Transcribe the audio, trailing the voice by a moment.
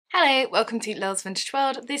Hello, welcome to Lil's Vintage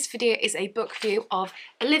World. This video is a book review of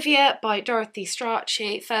Olivia by Dorothy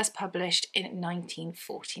Strachey, first published in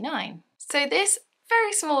 1949. So this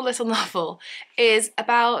very small little novel is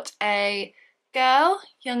about a girl,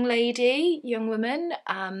 young lady, young woman,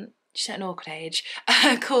 she's at an awkward age,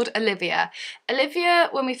 called Olivia. Olivia,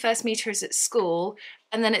 when we first meet her, is at school,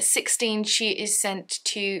 and then at 16 she is sent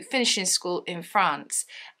to finishing school in France.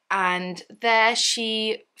 And there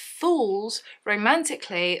she falls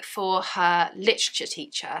romantically for her literature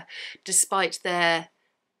teacher, despite there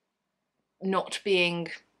not being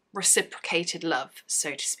reciprocated love,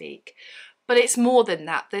 so to speak. But it's more than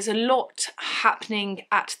that. There's a lot happening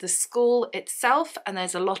at the school itself, and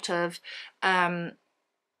there's a lot of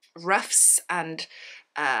roughs and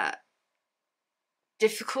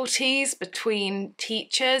difficulties between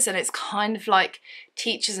teachers, and it's kind of like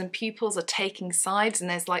teachers and pupils are taking sides, and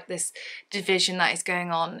there's like this division that is going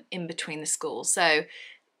on in between the schools. So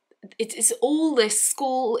it's all this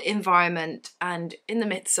school environment, and in the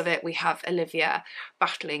midst of it we have Olivia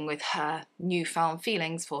battling with her newfound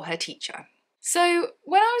feelings for her teacher. So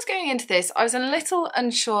when I was going into this, I was a little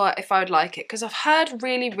unsure if I would like it, because I've heard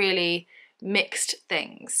really mixed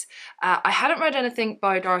things. I hadn't read anything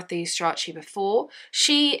by Dorothy Strachey before.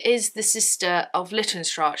 She is the sister of Lytton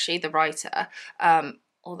Strachey, the writer,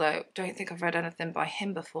 although I don't think I've read anything by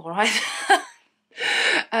him before either.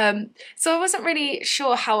 So I wasn't really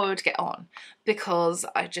sure how I would get on, because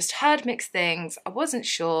I just heard mixed things, I wasn't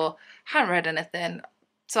sure, hadn't read anything,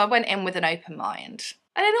 so I went in with an open mind.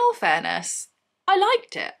 And in all fairness, I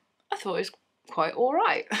liked it. I thought it was quite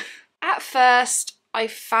alright. At first, I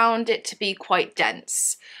found it to be quite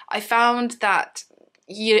dense. I found that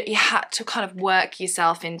you had to kind of work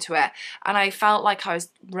yourself into it, and I felt like I was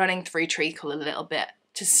running through treacle a little bit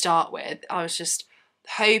to start with. I was just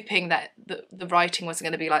hoping that the writing wasn't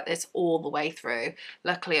going to be like this all the way through.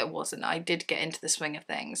 Luckily it wasn't. I did get into the swing of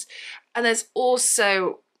things. And there's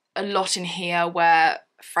also a lot in here where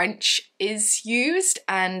French is used,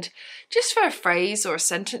 and just for a phrase or a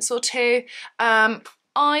sentence or two,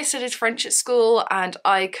 I studied French at school, and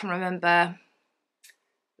I can remember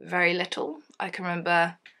very little. I can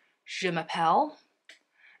remember je m'appelle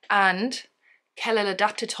and quelle est la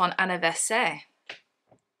date de ton anniversaire.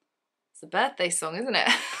 It's a birthday song, isn't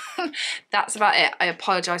it? That's about it. I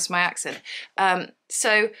apologise for my accent.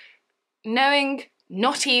 So knowing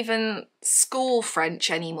not even school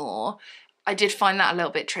French anymore, I did find that a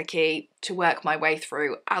little bit tricky to work my way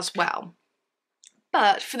through as well.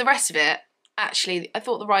 But for the rest of it, actually, I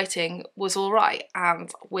thought the writing was all right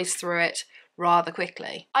and whizzed through it rather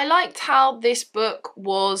quickly. I liked how this book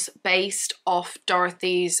was based off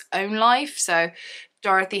Dorothy's own life. So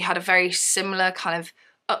Dorothy had a very similar kind of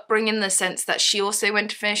upbringing, in the sense that she also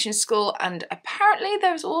went to finishing school, and apparently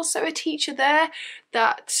there was also a teacher there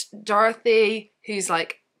that Dorothy, who's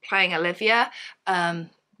like playing Olivia,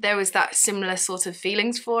 there was that similar sort of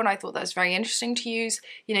feelings for, and I thought that was very interesting to use,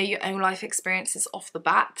 you know, your own life experiences off the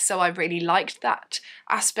bat. So I really liked that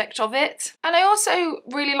aspect of it. And I also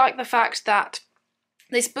really like the fact that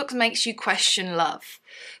this book makes you question love,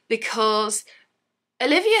 because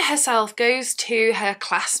Olivia herself goes to her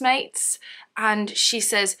classmates and she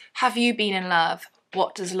says, have you been in love?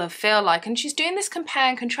 What does love feel like? And she's doing this compare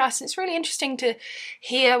and contrast. It's really interesting to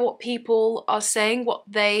hear what people are saying, what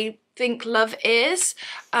they think love is,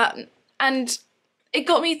 and it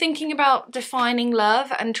got me thinking about defining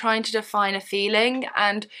love and trying to define a feeling,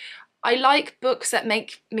 and I like books that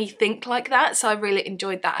make me think like that, so I really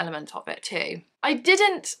enjoyed that element of it too. I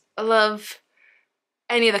didn't love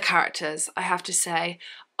any of the characters, I have to say.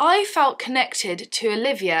 I felt connected to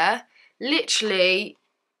Olivia literally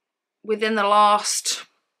within the last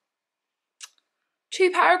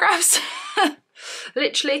 2 paragraphs.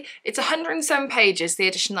 Literally, it's 107 pages, the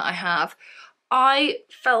edition that I have. I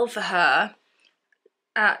fell for her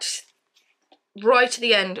at right at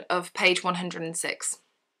the end of page 106.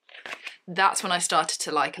 That's when I started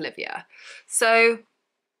to like Olivia. So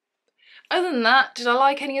other than that, did I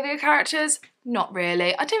like any of the characters? Not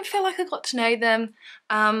really. I didn't feel like I got to know them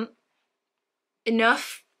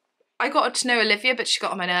enough. I got to know Olivia, but she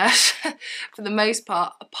got on my nerves for the most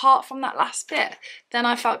part, apart from that last bit. Then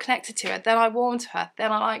I felt connected to her, then I warmed to her,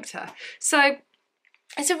 then I liked her. So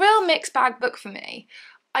it's a real mixed bag book for me.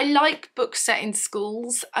 I like books set in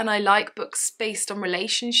schools, and I like books based on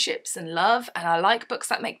relationships and love, and I like books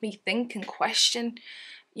that make me think and question,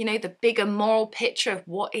 you know, the bigger moral picture of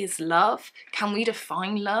what is love. Can we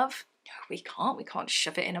define love? No, we can't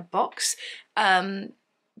shove it in a box. But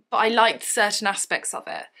I liked certain aspects of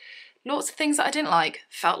it. Lots of things that I didn't like.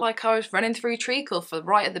 Felt like I was running through treacle for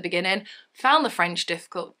right at the beginning. Found the French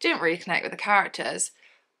difficult. Didn't really connect with the characters.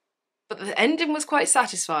 but the ending was quite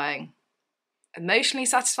satisfying, emotionally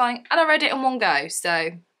satisfying, and I read it in one go,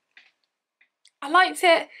 so I liked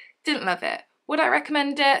it, didn't love it. Would I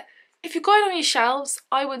recommend it? If you've got it on your shelves,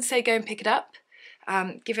 I would say go and pick it up,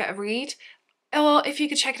 give it a read. Or if you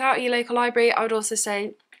could check it out at your local library, I would also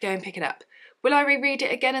say go and pick it up. Will I reread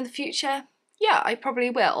it again in the future? Yeah, I probably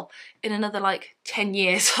will, in another like 10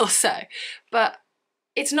 years or so. But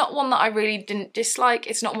it's not one that I really didn't dislike.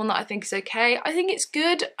 It's not one that I think is okay. I think it's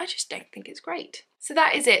good, I just don't think it's great. So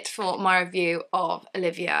that is it for my review of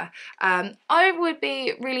Olivia. I would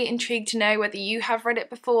be really intrigued to know whether you have read it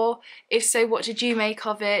before. If so, what did you make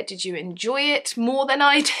of it? Did you enjoy it more than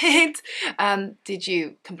I did? Did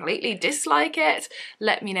you completely dislike it?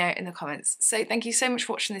 Let me know in the comments. So thank you so much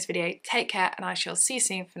for watching this video. Take care, and I shall see you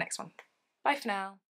soon for the next one. Bye for now.